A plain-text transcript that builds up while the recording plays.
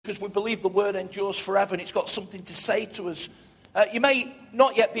because we believe the word endures forever and it's got something to say to us. You may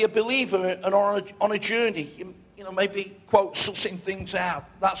not yet be a believer and on a journey. You know, maybe, quote, sussing things out.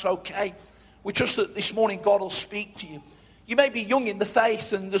 That's okay. We trust that this morning God will speak to you. You may be young in the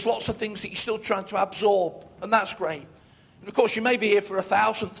faith and there's lots of things that you're still trying to absorb, and that's great. And of course, you may be here for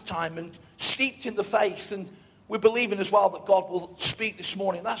 1,000th time and steeped in the faith, and we're believing as well that God will speak this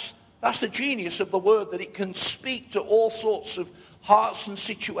morning. That's the genius of the word, that it can speak to all sorts of hearts and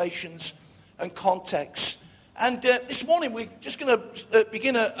situations and contexts. And this morning we're just going to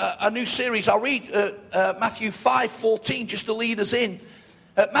begin a new series. I'll read Matthew 5:14 just to lead us in.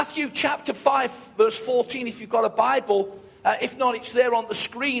 Matthew chapter 5 verse 14, if you've got a Bible. If not, it's there on the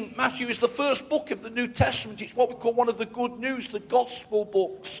screen. Matthew is the first book of the New Testament. It's what we call one of the good news, the gospel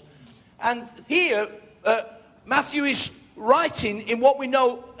books. And here, Matthew is writing in what we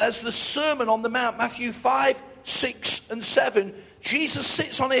know as the Sermon on the Mount. Matthew 5, 6, and 7. Jesus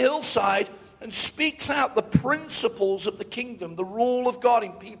sits on a hillside and speaks out the principles of the kingdom, the rule of God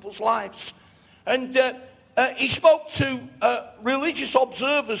in people's lives. And he spoke to religious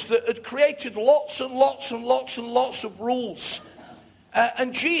observers that had created lots and lots and lots and lots of rules.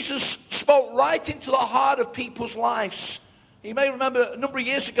 And Jesus spoke right into the heart of people's lives. You may remember a number of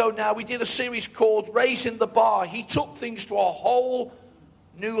years ago now, we did a series called Raising the Bar. He took things to a whole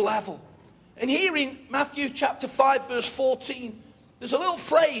new level. And here in Matthew chapter 5 verse 14, there's a little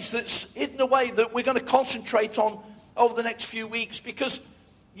phrase that's hidden away that we're going to concentrate on over the next few weeks, because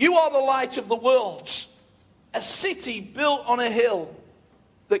you are the light of the world. A city built on a hill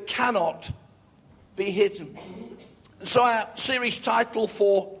that cannot be hidden. And so our series title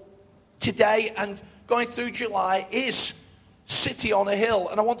for today and going through July is City on a Hill.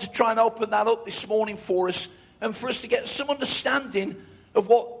 And I want to try and open that up this morning for us, and for us to get some understanding of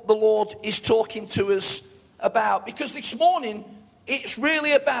what the Lord is talking to us about. Because this morning, it's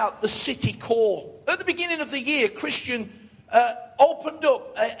really about the city call. At the beginning of the year, Christian opened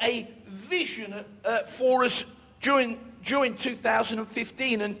up a vision for us during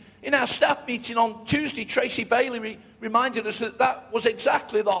 2015, and in our staff meeting on Tuesday, Tracy Bailey reminded us that was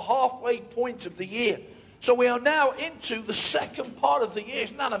exactly the halfway point of the year. So we are now into the second part of the year.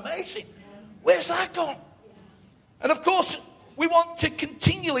 Isn't that amazing? Where's that gone? And of course, we want to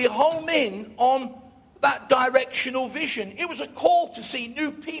continually home in on that directional vision. It was a call to see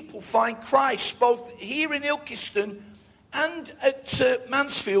new people find Christ, both here in Ilkeston and at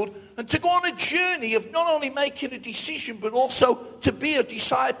Mansfield, and to go on a journey of not only making a decision, but also to be a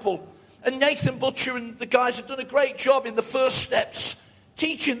disciple. And Nathan Butcher and the guys have done a great job in the first steps,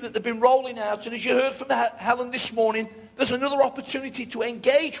 teaching that they've been rolling out. And as you heard from Helen this morning, there's another opportunity to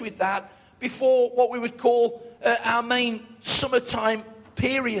engage with that before what we would call our main summertime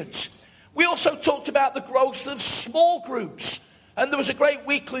periods. We also talked about the growth of small groups. And there was a great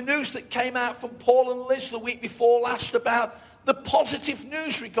weekly news that came out from Paul and Liz the week before last about the positive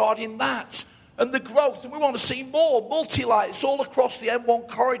news regarding that and the growth. And we want to see more multi-lights all across the M1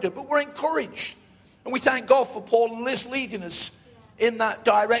 corridor. But we're encouraged. And we thank God for Paul and Liz leading us in that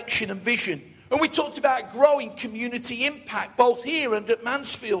direction and vision. And we talked about growing community impact both here and at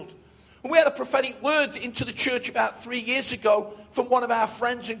Mansfield. And we had a prophetic word into the church about 3 years ago from one of our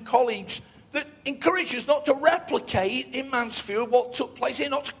friends and colleagues that encourages us not to replicate in Mansfield what took place here,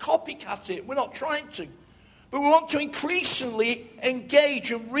 not to copycat it. We're not trying to. But we want to increasingly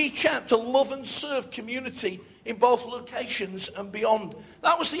engage and reach out to love and serve community in both locations and beyond.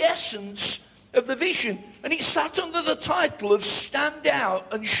 That was the essence of the vision. And it sat under the title of Stand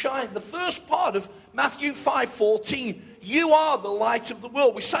Out and Shine. The first part of Matthew 5:14. You are the light of the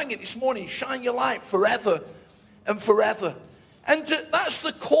world. We sang it this morning. Shine your light forever and forever. And that's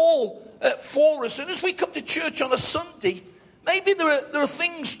the call for us. And as we come to church on a Sunday, maybe there are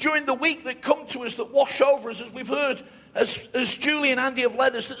things during the week that come to us that wash over us, as we've heard, as Julie and Andy have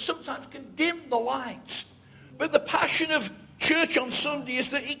led us, that sometimes can dim the lights. But the passion of church on Sunday is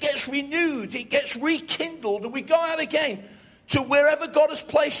that it gets renewed, it gets rekindled, and we go out again to wherever God has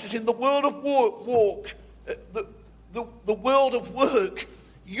placed us in the world of the world of work,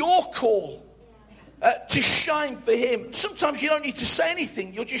 your call to shine for Him. Sometimes you don't need to say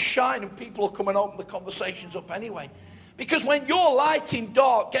anything. You'll just shine and people will come and open the conversations up anyway. Because when you're lighting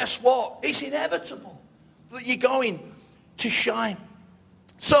dark, guess what? It's inevitable that you're going to shine.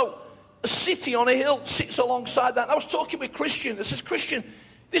 So, a city on a hill sits alongside that. I was talking with Christian. I says, Christian,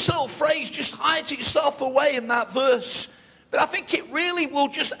 this little phrase just hides itself away in that verse. But I think it really will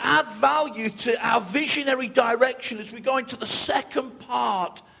just add value to our visionary direction as we go into the second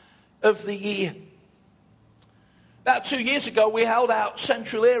part of the year. About 2 years ago, we held our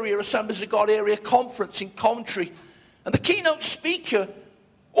Central Area Assemblies of God Area Conference in Coventry. And the keynote speaker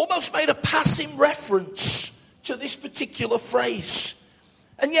almost made a passing reference to this particular phrase.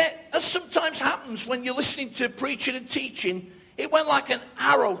 And yet, as sometimes happens when you're listening to preaching and teaching, it went like an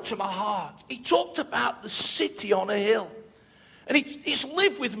arrow to my heart. He talked about the city on a hill. And he's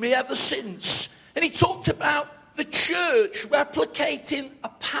lived with me ever since. And he talked about the church replicating a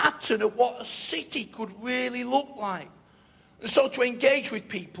pattern of what a city could really look like. And so to engage with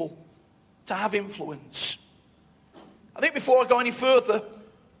people, to have influence. I think before I go any further,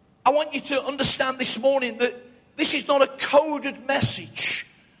 I want you to understand this morning that this is not a coded message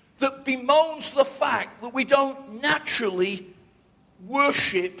that bemoans the fact that we don't naturally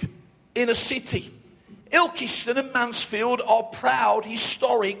worship in a city. Ilkeston and Mansfield are proud,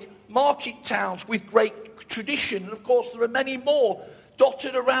 historic market towns with great tradition. And of course, there are many more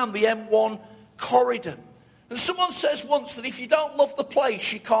dotted around the M1 corridor. And someone says once that if you don't love the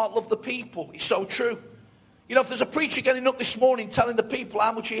place, you can't love the people. It's so true. You know, if there's a preacher getting up this morning telling the people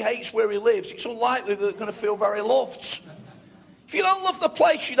how much he hates where he lives, it's unlikely that they're going to feel very loved. If you don't love the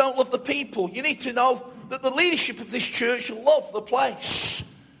place, you don't love the people. You need to know that the leadership of this church love the place.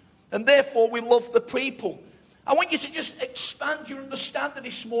 And therefore, we love the people. I want you to just expand your understanding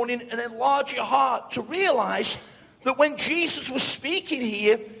this morning and enlarge your heart to realize that when Jesus was speaking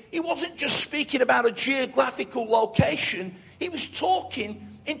here, he wasn't just speaking about a geographical location. He was talking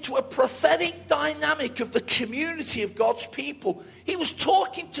into a prophetic dynamic of the community of God's people. He was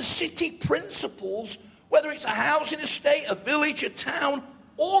talking to city principles, whether it's a housing estate, a village, a town,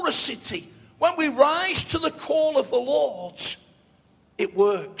 or a city. When we rise to the call of the Lord, it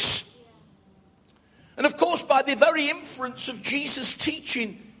works. And of course, by the very inference of Jesus'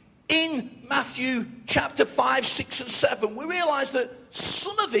 teaching in Matthew chapter 5, 6, and 7, we realize that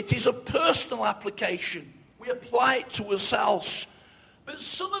some of it is a personal application. We apply it to ourselves. But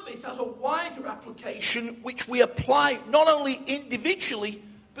some of it has a wider application which we apply not only individually,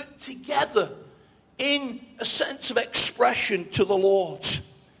 but together in a sense of expression to the Lord.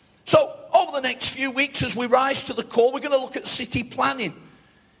 So over the next few weeks as we rise to the call, we're going to look at city planning,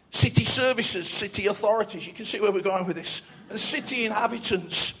 city services, city authorities. You can see where we're going with this. And city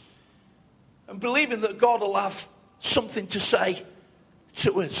inhabitants. And believing that God will have something to say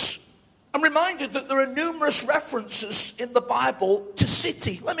to us. I'm reminded that there are numerous references in the Bible to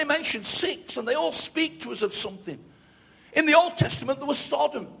city. Let me mention 6, and they all speak to us of something. In the Old Testament, there was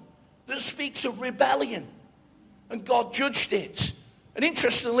Sodom that speaks of rebellion, and God judged it. And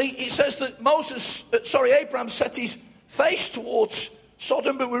interestingly, it says that Abraham set his face towards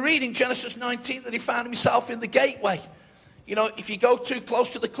Sodom, but we read in Genesis 19 that he found himself in the gateway. You know, if you go too close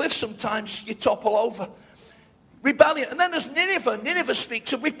to the cliff sometimes, you topple over. Rebellion. And then there's Nineveh. Nineveh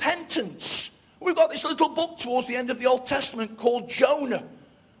speaks of repentance. We've got this little book towards the end of the Old Testament called Jonah.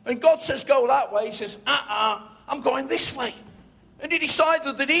 And God says, go that way. He says, I'm going this way. And he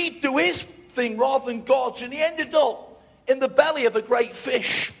decided that he'd do his thing rather than God's. And he ended up in the belly of a great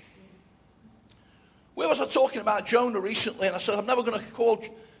fish. Where was I talking about Jonah recently? And I said, I'm never going to call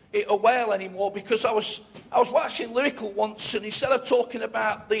it a whale anymore, because I was watching Lyrical once, and instead of talking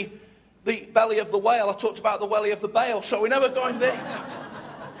about the belly of the whale, I talked about the belly of the bale. So we're never going there.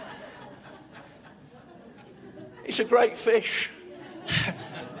 It's a great fish.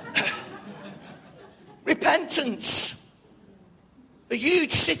 Repentance. A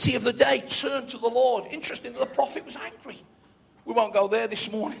huge city of the day turned to the Lord. Interesting that the prophet was angry. We won't go there this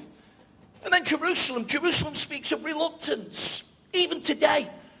morning. And then Jerusalem. Jerusalem speaks of reluctance. Even today,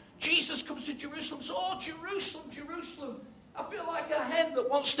 Jesus comes to Jerusalem and says, oh, Jerusalem, Jerusalem, I feel like a hen that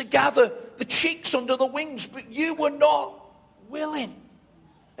wants to gather the chicks under the wings, but you were not willing.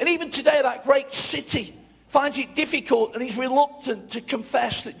 And even today, that great city finds it difficult and is reluctant to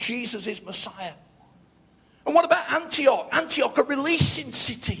confess that Jesus is Messiah. And what about Antioch? Antioch, a releasing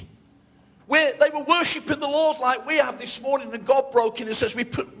city, where they were worshipping the Lord like we have this morning, and God broke in and says,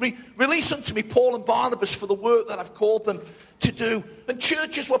 release unto me Paul and Barnabas for the work that I've called them to do. And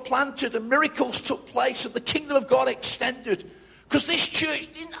churches were planted and miracles took place and the kingdom of God extended. Because this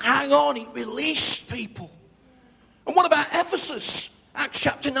church didn't hang on, it released people. And what about Ephesus? Acts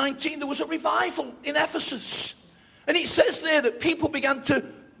chapter 19, there was a revival in Ephesus. And it says there that people began to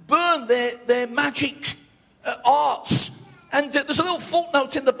burn their magic arts. And there's a little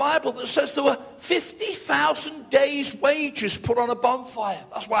footnote in the Bible that says there were 50,000 days' wages put on a bonfire.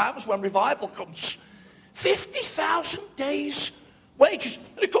 That's what happens when revival comes. 50,000 days' wages.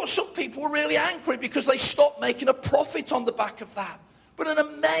 And of course, some people were really angry because they stopped making a profit on the back of that. But an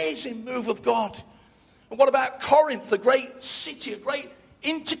amazing move of God. And what about Corinth, a great city, a great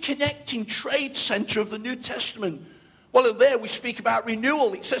interconnecting trade center of the New Testament? Well, there we speak about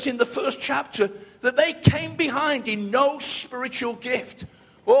renewal. It says in the first chapter that they came behind in no spiritual gift,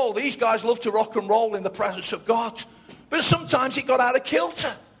 Oh, these guys love to rock and roll in the presence of God. But sometimes it got out of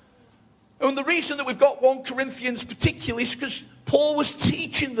kilter. And the reason that we've got 1 Corinthians particularly is because Paul was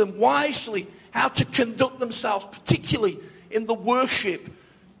teaching them wisely how to conduct themselves, particularly in the worship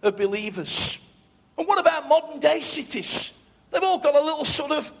of believers. And what about modern day cities? They've all got a little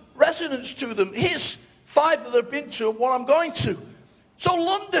sort of resonance to them. Here's 5 that I've been to and what I'm going to. So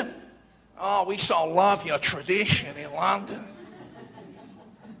London. Oh, we so love your tradition in London.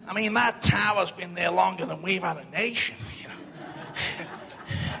 I mean, that tower's been there longer than we've had a nation. You know?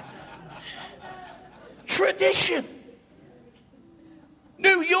 Tradition.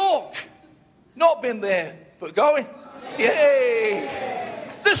 New York. Not been there, but going. Yay.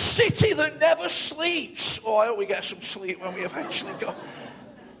 The city that never sleeps. Oh, I hope we get some sleep when we eventually go.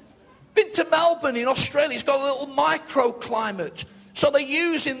 Been to Melbourne in Australia. It's got a little microclimate. So they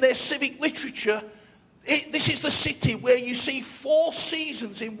use in their civic literature, this is the city where you see 4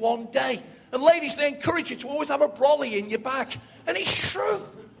 seasons in one day. And ladies, they encourage you to always have a brolly in your bag. And it's true.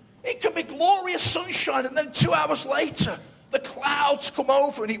 It can be glorious sunshine, and then 2 hours later, the clouds come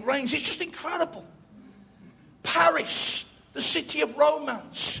over and it rains. It's just incredible. Paris, the city of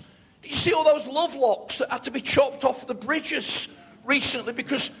romance. Did you see all those love locks that had to be chopped off the bridges recently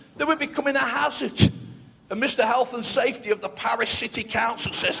because they were becoming a hazard? And Mr. Health and Safety of the Paris City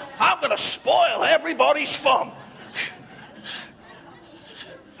Council says, I'm going to spoil everybody's fun.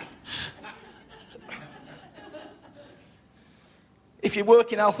 If you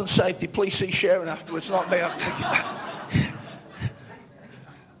work in health and safety, please see Sharon afterwards, not me. I'll take it back.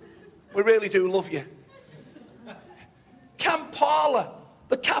 We really do love you. Kampala,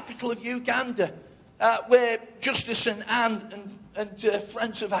 the capital of Uganda, where Justice and Anne and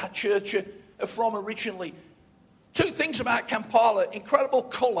friends of our church are from originally. 2 things about Kampala: incredible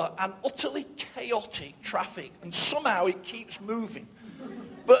colour and utterly chaotic traffic. And somehow it keeps moving.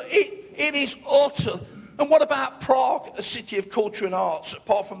 But it is utter. And what about Prague, a city of culture and arts,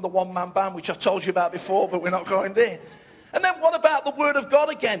 apart from the one-man band, which I told you about before, but we're not going there. And then what about the Word of God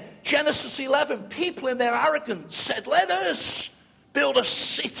again? Genesis 11, people in their arrogance said, let us build a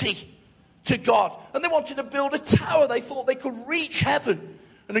city to God. And they wanted to build a tower. They thought they could reach heaven.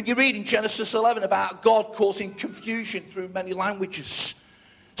 And then you read in Genesis 11 about God causing confusion through many languages.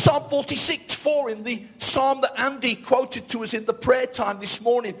 Psalm 46:4 in the psalm that Andy quoted to us in the prayer time this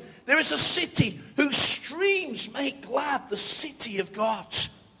morning. There is a city whose streams make glad the city of God.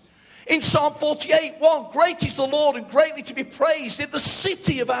 In Psalm 48:1, great is the Lord and greatly to be praised in the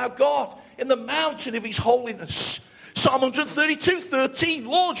city of our God, in the mountain of his holiness. Psalm 132:13,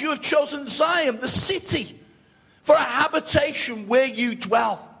 Lord, you have chosen Zion, the city, for a habitation where you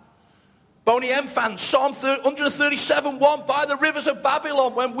dwell. Boney M fans, Psalm 137:1, by the rivers of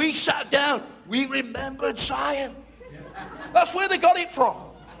Babylon, when we sat down, we remembered Zion. That's where they got it from.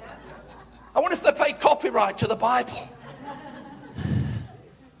 I wonder if they paid copyright to the Bible.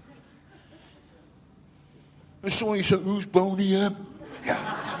 And someone said, who's Boney M?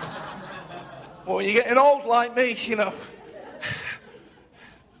 Yeah. Well, you're getting old like me, you know.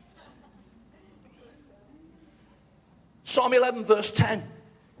 Psalm 11 verse 10.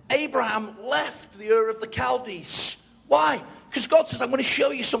 Abraham left the Ur of the Chaldees. Why? Because God says, I'm going to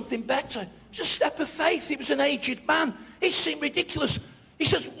show you something better. It's a step of faith. He was an aged man. It seemed ridiculous. He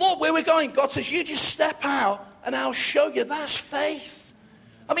says, Lord, where are we going? God says, you just step out and I'll show you. That's faith.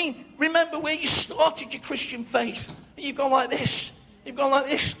 I mean, remember where you started your Christian faith. And you've gone like this. You've gone like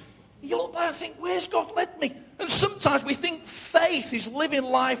this. You look back and think, where's God led me? And sometimes we think faith is living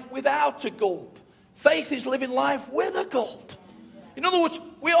life without a gulp. Faith is living life with a gulp. In other words,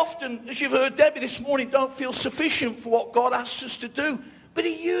 we often, as you've heard Debbie this morning, don't feel sufficient for what God asks us to do. But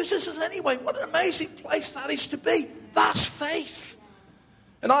he uses us anyway. What an amazing place that is to be. That's faith.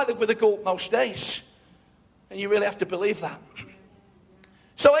 And I live with a gulp most days. And you really have to believe that.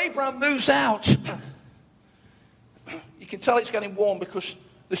 So Abraham moves out. You can tell it's getting warm because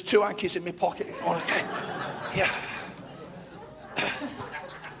there's 2 hankies in my pocket. Oh, okay. Yeah.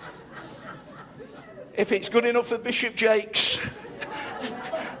 If it's good enough for Bishop Jakes.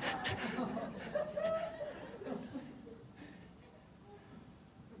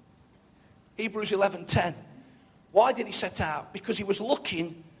 Hebrews 11:10. Why did he set out? Because he was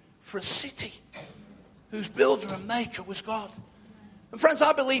looking for a city whose builder and maker was God. And friends,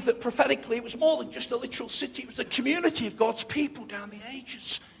 I believe that prophetically it was more than just a literal city. It was the community of God's people down the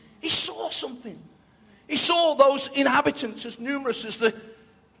ages. He saw something. He saw those inhabitants as numerous as the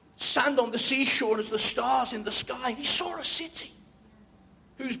sand on the seashore and as the stars in the sky. He saw a city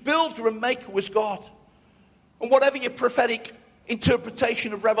whose builder and maker was God. And whatever your prophetic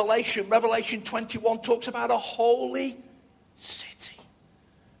interpretation of Revelation 21 talks about a holy city.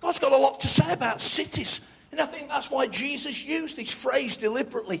 God's got a lot to say about cities. And I think that's why Jesus used this phrase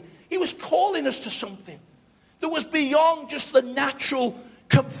deliberately. He was calling us to something that was beyond just the natural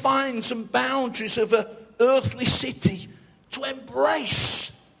confines and boundaries of an earthly city, to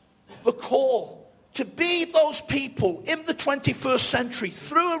embrace the call to be those people in the 21st century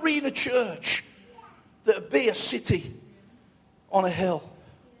through Arena Church that be a city on a hill.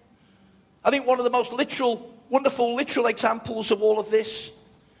 I think one of the most wonderful literal examples of all of this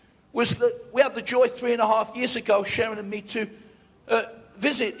was that we had the joy 3.5 years ago, Sharon and me, to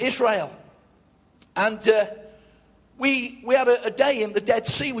visit Israel. And we had a day in the Dead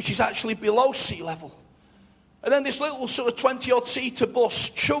Sea, which is actually below sea level. And then this little sort of 20-odd seater bus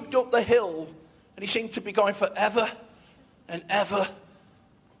chugged up the hill, and he seemed to be going for ever and ever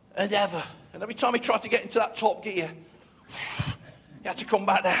and ever. And every time he tried to get into that top gear, he had to come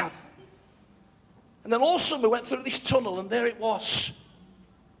back down. And then all of a sudden we went through this tunnel, and there it was,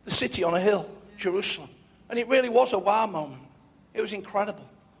 the city on a hill, Jerusalem. And it really was a wow moment. It was incredible.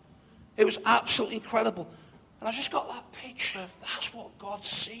 It was absolutely incredible. And I just got that picture of that's what God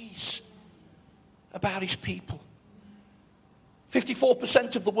sees about his people.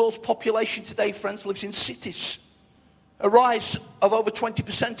 54% of the world's population today, friends, lives in cities. A rise of over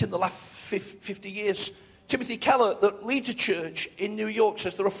 20% in the last 50 years. Timothy Keller, that leads a church in New York,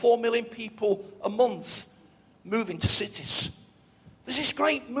 says there are 4 million people a month moving to cities. There's this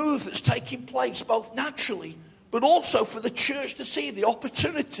great move that's taking place, both naturally, but also for the church to see the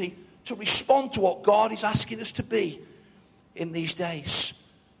opportunity to respond to what God is asking us to be in these days.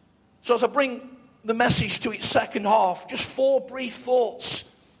 So as I bring the message to its second half, just 4 brief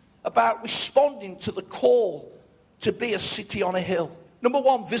thoughts about responding to the call to be a city on a hill. Number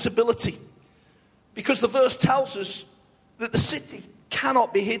 1, visibility. Because the verse tells us that the city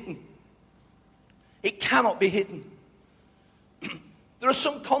cannot be hidden. It cannot be hidden. There are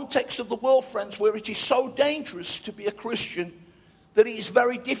some contexts of the world, friends, where it is so dangerous to be a Christian that it is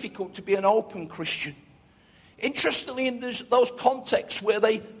very difficult to be an open Christian. Interestingly, in those contexts where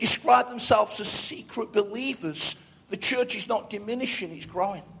they describe themselves as secret believers, the church is not diminishing, it's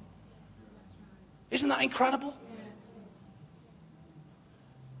growing. Isn't that incredible?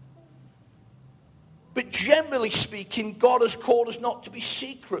 But generally speaking, God has called us not to be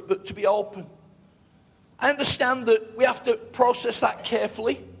secret, but to be open. I understand that we have to process that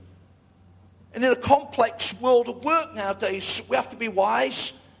carefully. And in a complex world of work nowadays, we have to be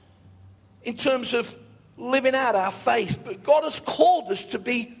wise in terms of living out our faith. But God has called us to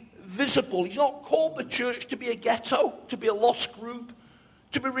be visible. He's not called the church to be a ghetto, to be a lost group,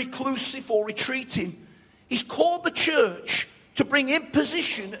 to be reclusive or retreating. He's called the church to bring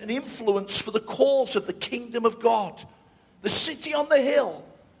imposition and influence for the cause of the kingdom of God. The city on the hill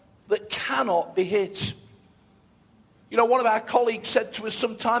that cannot be hid. You know, one of our colleagues said to us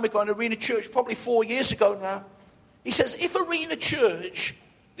some time ago in Arena Church, probably 4 years ago now, he says, if Arena Church,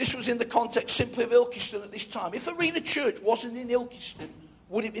 this was in the context simply of Ilkeston at this time, if Arena Church wasn't in Ilkeston,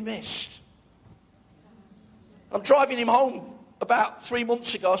 would it be missed? I'm driving him home about 3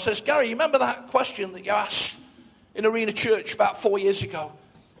 months ago. I says, Gary, you remember that question that you asked in Arena Church about 4 years ago?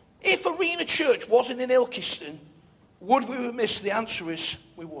 If Arena Church wasn't in Ilkeston, would we be missed? The answer is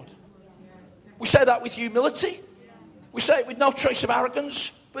we would. We say that with humility. We say it with no trace of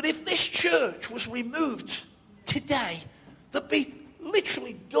arrogance. But if this church was removed today, there'd be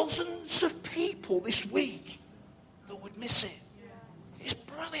literally dozens of people this week that would miss it. It's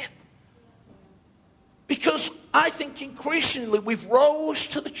brilliant. Because I think increasingly we've rose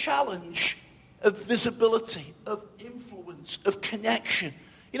to the challenge of visibility, of influence, of connection.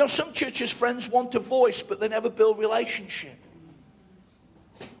 You know, some churches, friends, want a voice, but they never build relationship.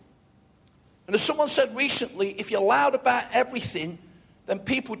 And as someone said recently, if you're loud about everything, then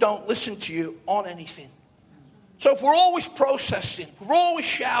people don't listen to you on anything. So if we're always protesting, if we're always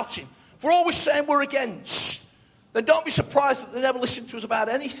shouting, if we're always saying we're against, then don't be surprised that they never listen to us about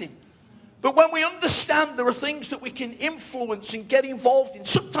anything. But when we understand there are things that we can influence and get involved in,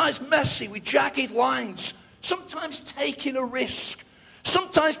 sometimes messy with jagged lines, sometimes taking a risk,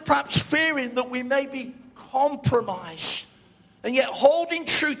 sometimes perhaps fearing that we may be compromised, and yet holding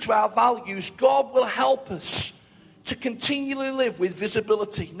true to our values, God will help us to continually live with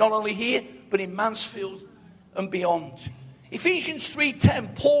visibility, not only here, but in Mansfield and beyond. Ephesians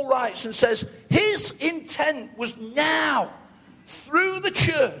 3:10, Paul writes and says, his intent was now, through the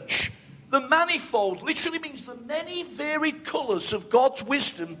church, the manifold, literally means the many varied colours of God's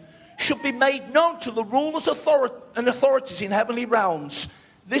wisdom, should be made known to the rulers and authorities in heavenly realms,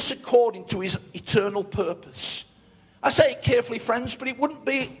 this according to his eternal purpose. I say it carefully, friends, but it wouldn't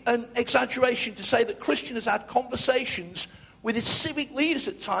be an exaggeration to say that Christian has had conversations with its civic leaders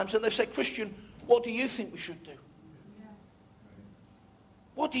at times, and they've said, Christian, what do you think we should do?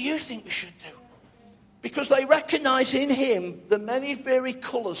 What do you think we should do? Because they recognize in him the many varied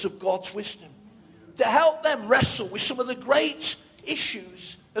colours of God's wisdom to help them wrestle with some of the great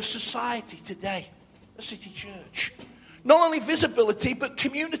issues of society today, a city church. Not only visibility, but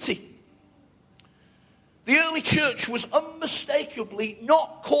community. The early church was unmistakably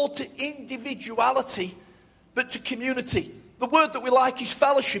not called to individuality, but to community. The word that we like is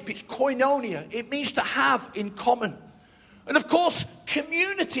fellowship. It's koinonia. It means to have in common. And of course,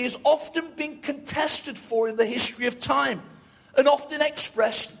 community has often been contested for in the history of time and often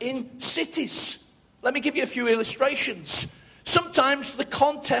expressed in cities. Let me give you a few illustrations. Sometimes the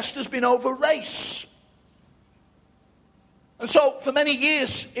contest has been over race. And so for many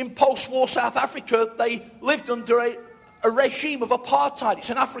years in post-war South Africa, they lived under a regime of apartheid. It's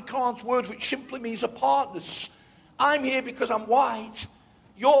an Afrikaans word which simply means apartness. I'm here because I'm white.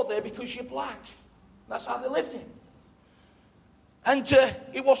 You're there because you're black. That's how they lived in. And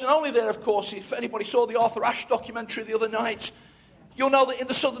it wasn't only there, of course. If anybody saw the Arthur Ashe documentary the other night, you'll know that in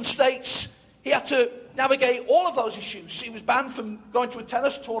the southern states, he had to navigate all of those issues. He was banned from going to a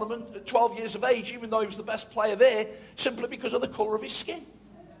tennis tournament at 12 years of age, even though he was the best player there, simply because of the colour of his skin.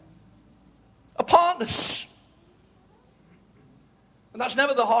 Apartness. And that's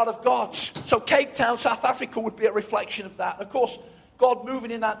never the heart of God. So Cape Town, South Africa would be a reflection of that. Of course, God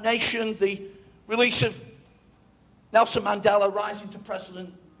moving in that nation, the release of Nelson Mandela rising to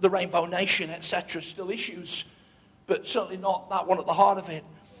president, the Rainbow Nation, etc., still issues, but certainly not that one at the heart of it.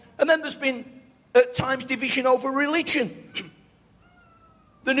 And then there's been, at times, division over religion.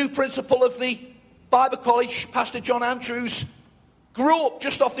 The new principal of the Bible College, Pastor John Andrews, grew up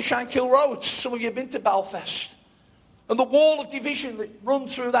just off the Shankill Road. Some of you have been to Belfast. And the wall of division that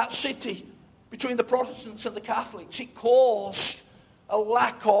runs through that city between the Protestants and the Catholics, it caused a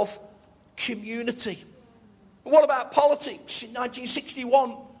lack of community. And what about politics? In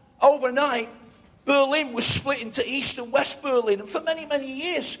 1961, overnight, Berlin was split into East and West Berlin. And for many, many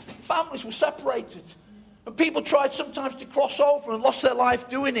years, families were separated. And people tried sometimes to cross over and lost their life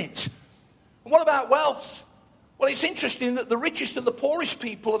doing it. And what about wealth? Well, it's interesting that the richest and the poorest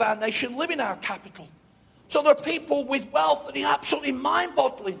people of our nation live in our capital. So there are people with wealth that is absolutely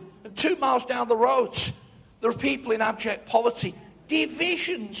mind-boggling. And 2 miles down the road, there are people in abject poverty.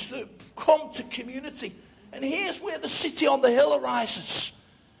 Divisions that come to community. And here's where the city on the hill arises.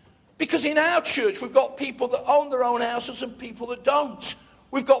 Because in our church, we've got people that own their own houses and people that don't.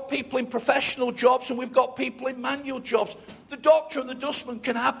 We've got people in professional jobs and we've got people in manual jobs. The doctor and the dustman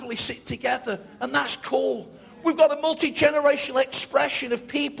can happily sit together, and that's cool. We've got a multi-generational expression of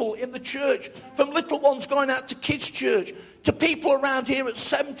people in the church, from little ones going out to kids' church, to people around here at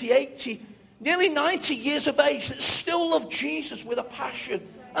 70, 80, nearly 90 years of age that still love Jesus with a passion.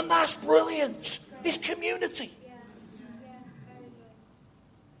 And that's brilliant. It's community.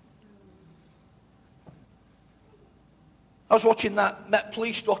 I was watching that Met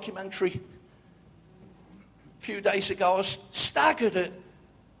Police documentary a few days ago. I was staggered at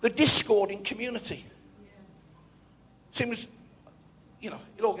the discord in community. It seems, it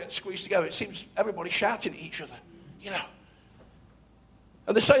all gets squeezed together. It seems everybody's shouting at each other,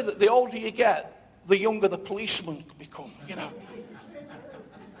 And they say that the older you get, the younger the policemen become,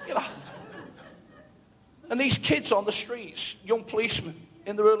 And these kids on the streets, young policemen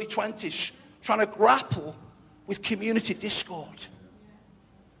in their early 20s, trying to grapple with community discord.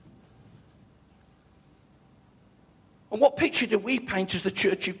 And what picture do we paint as the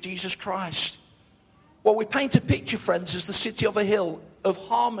Church of Jesus Christ? Well, we paint a picture, friends, as the city of a hill of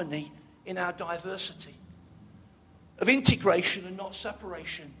harmony in our diversity, of integration and not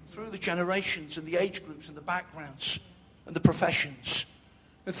separation through the generations and the age groups and the backgrounds and the professions,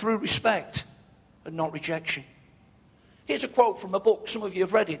 and through respect and not rejection. Here's a quote from a book. Some of you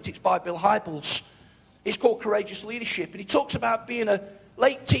have read it. It's by Bill Hybels. It's called Courageous Leadership. And he talks about being a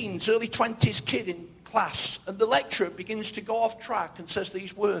late teens, early 20s kid in class. And the lecturer begins to go off track and says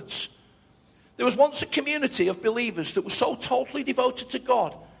these words. There was once a community of believers that was so totally devoted to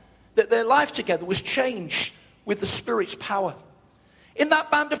God that their life together was changed with the Spirit's power. In that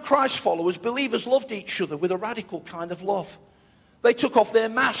band of Christ followers, believers loved each other with a radical kind of love. They took off their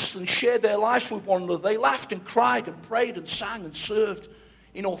masks and shared their lives with one another. They laughed and cried and prayed and sang and served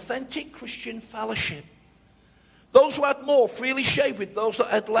in authentic Christian fellowship. Those who had more freely shared with those that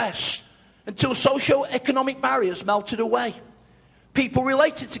had less, until socio-economic barriers melted away. People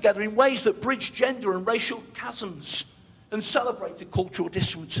related together in ways that bridged gender and racial chasms and celebrated cultural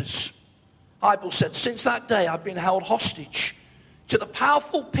differences. Hybels said, since that day I've been held hostage to the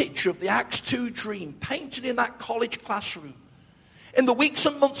powerful picture of the Acts 2 dream painted in that college classroom In the weeks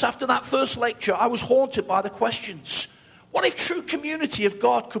and months after that first lecture, I was haunted by the questions. What if true community of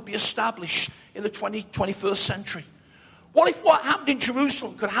God could be established in the 21st century? What if what happened in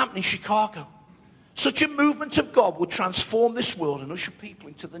Jerusalem could happen in Chicago? Such a movement of God would transform this world and usher people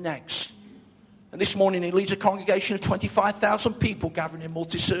into the next. And this morning he leads a congregation of 25,000 people gathering in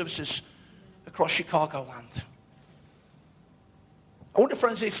multi-services across Chicagoland. I wonder,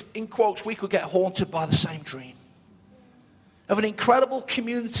 friends, if, in quotes, we could get haunted by the same dream of an incredible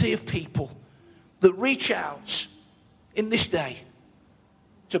community of people that reach out in this day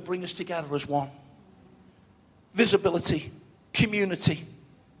to bring us together as one. Visibility, community.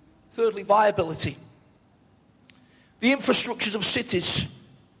 Thirdly, viability. The infrastructures of cities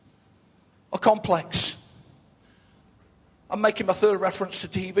are complex. I'm making my third reference to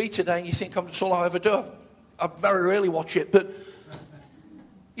TV today, and you think that's all I ever do. I very rarely watch it, but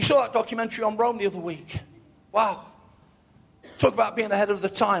you saw that documentary on Rome the other week. Wow. Talk about being ahead of the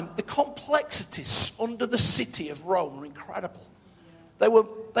time. The complexities under the city of Rome are incredible. They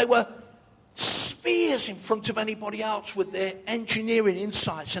were spheres in front of anybody else with their engineering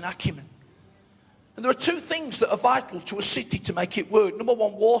insights and acumen. And there are two things that are vital to a city to make it work. Number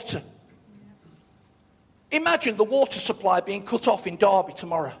one, water. Imagine the water supply being cut off in Derby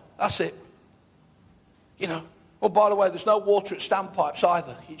tomorrow. That's it. You know. Oh, by the way, there's no water at standpipes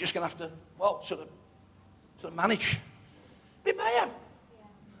either. You're just going to have to, well, sort of manage. Be mayhem.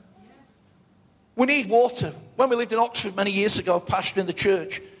 We need water. When we lived in Oxford many years ago, pastoring the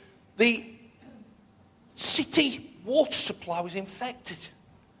church, the city water supply was infected.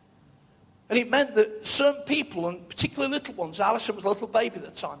 And it meant that certain people, and particularly little ones, Alison was a little baby at the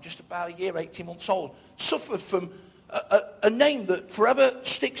time, just about a year, 18 months old, suffered from a name that forever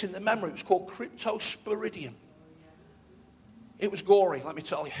sticks in the memory. It was called cryptosporidium. It was gory, let me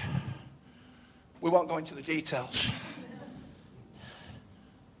tell you. We won't go into the details.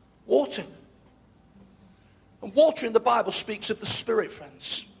 Water. And water in the Bible speaks of the Spirit,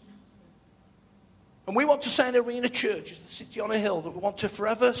 friends. And we want to say in Arena Church, as the city on a hill, that we want to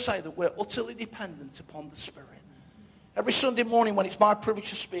forever say that we're utterly dependent upon the Spirit. Every Sunday morning when it's my privilege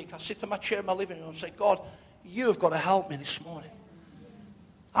to speak, I sit in my chair in my living room and say, God, you have got to help me this morning.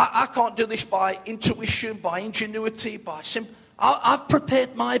 I can't do this by intuition, by ingenuity, by simple. I've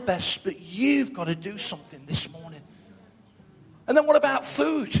prepared my best, but you've got to do something this morning. And then what about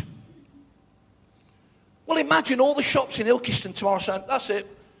food? Well, imagine all the shops in Ilkeston tomorrow saying, that's it.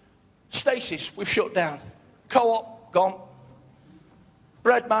 Stacey's, we've shut down. Co-op, gone.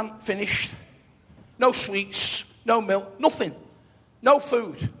 Breadman, finished. No sweets, no milk, nothing. No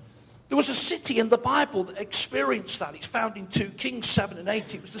food. There was a city in the Bible that experienced that. It's found in 2 Kings 7 and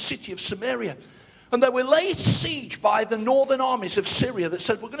 8. It was the city of Samaria. And they were laid siege by the northern armies of Syria that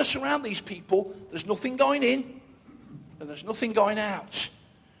said, we're going to surround these people. There's nothing going in and there's nothing going out.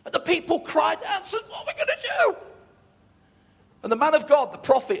 And the people cried out and said, what are we going to do? And the man of God, the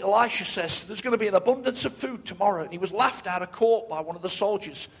prophet Elisha, says, there's going to be an abundance of food tomorrow. And he was laughed out of court by one of the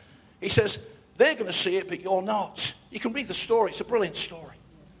soldiers. He says, they're going to see it, but you're not. You can read the story. It's a brilliant story.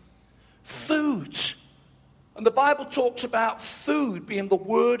 Food. And the Bible talks about food being the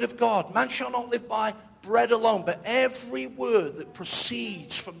word of God. Man shall not live by bread alone, but every word that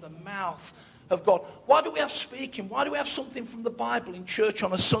proceeds from the mouth of God. Why do we have speaking? Why do we have something from the Bible in church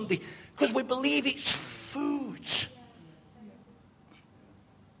on a Sunday? Because we believe it's food.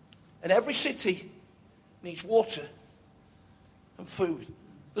 And every city needs water and food.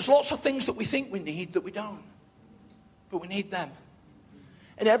 There's lots of things that we think we need that we don't. But we need them.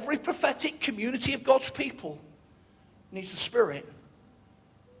 And every prophetic community of God's people needs the Spirit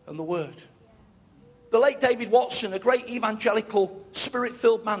and the Word. The late David Watson, a great evangelical,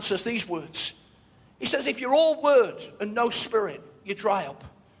 Spirit-filled man, says these words. He says, if you're all Word and no Spirit, you dry up.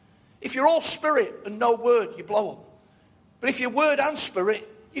 If you're all Spirit and no Word, you blow up. But if you're Word and Spirit,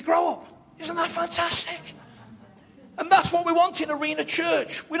 you grow up. Isn't that fantastic? And that's what we want in Arena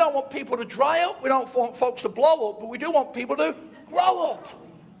Church. We don't want people to dry up. We don't want folks to blow up. But we do want people to grow up.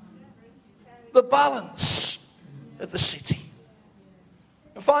 The balance of the city.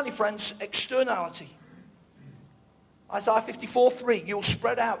 And finally, friends, externality. Isaiah 54:3, you'll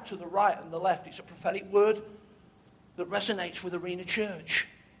spread out to the right and the left. It's a prophetic word that resonates with Arena Church.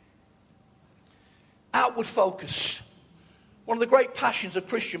 Outward focus. One of the great passions of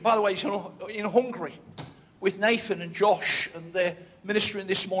Christian, by the way, is in Hungary with Nathan and Josh, and they're ministering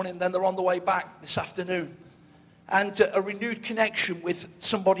this morning, then they're on the way back this afternoon. And a renewed connection with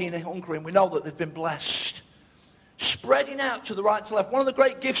somebody in Hungary, and we know that they've been blessed. Spreading out to the right and to the left. One of the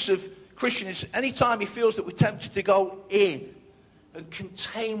great gifts of Christian is anytime he feels that we're tempted to go in and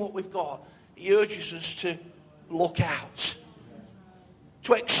contain what we've got, he urges us to look out.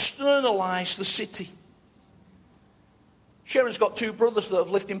 to externalise the city. Sharon's got two brothers that have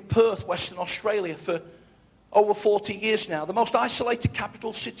lived in Perth, Western Australia, for over 40 years now. The most isolated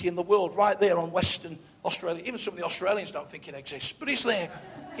capital city in the world, right there on Western Australia. Even some of the Australians don't think it exists, but it's there,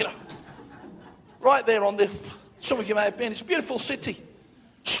 you know. Right there on the, some of you may have been. It's a beautiful city.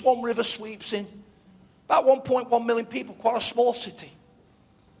 Swan River sweeps in. About 1.1 million people, quite a small city.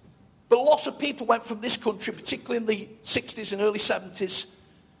 But lots of people went from this country, particularly in the 60s and early 70s.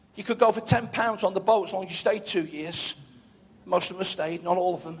 You could go for £10 on the boat as long as you stayed 2 years. Most of them have stayed, not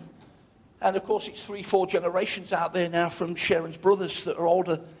all of them. And of course, it's 3-4 generations out there now from Sharon's brothers that are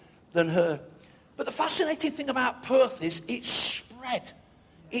older than her. But the fascinating thing about Perth is it's spread.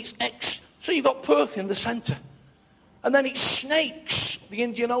 So you've got Perth in the centre. And then it snakes the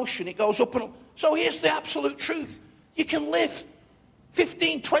Indian Ocean. It goes up and up. So here's the absolute truth. You can live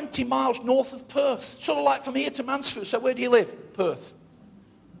 15, 20 miles north of Perth. Sort of like from here to Mansfield. So where do you live? Perth.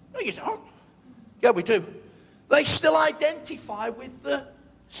 No, you don't. Yeah, we do. They still identify with the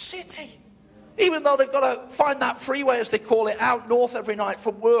city. Even though they've got to find that freeway, as they call it, out north every night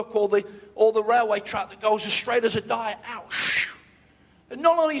from work, or the railway track that goes as straight as a die out. And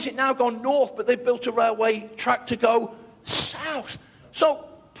not only is it now gone north, but they've built a railway track to go south. So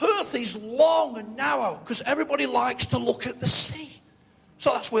Perth is long and narrow because everybody likes to look at the sea.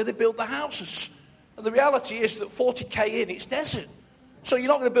 So that's where they build the houses. And the reality is that 40k in, it's desert. So you're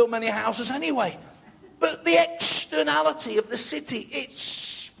not going to build many houses anyway. But the externality of the city, it's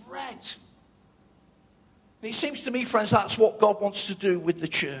spread. And it seems to me, friends, that's what God wants to do with the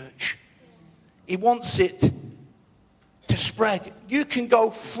church. He wants it to spread. You can go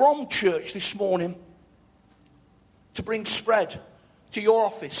from church this morning to bring spread to your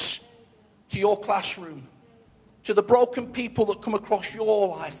office, to your classroom, to the broken people that come across your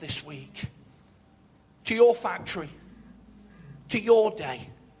life this week, to your factory, to your day,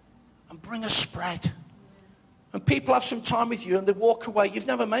 and bring a spread. And people have some time with you and they walk away. You've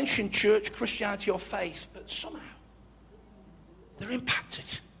never mentioned church, Christianity or faith, but somehow they're impacted.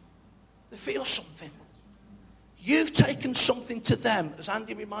 They feel something. You've taken something to them, as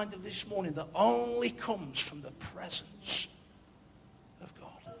Andy reminded this morning, that only comes from the presence of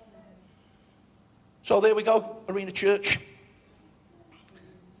God. So there we go, Arena Church.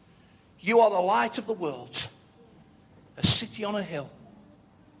 You are the light of the world, a city on a hill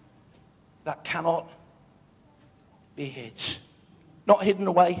that cannot be hid. Not hidden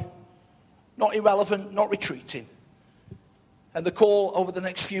away, not irrelevant, not retreating. And the call over the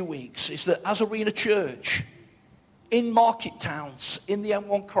next few weeks is that as Arena Church, in market towns, in the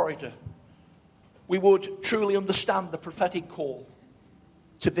M1 corridor, we would truly understand the prophetic call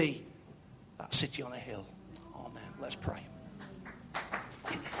to be that city on a hill. Amen. Let's pray.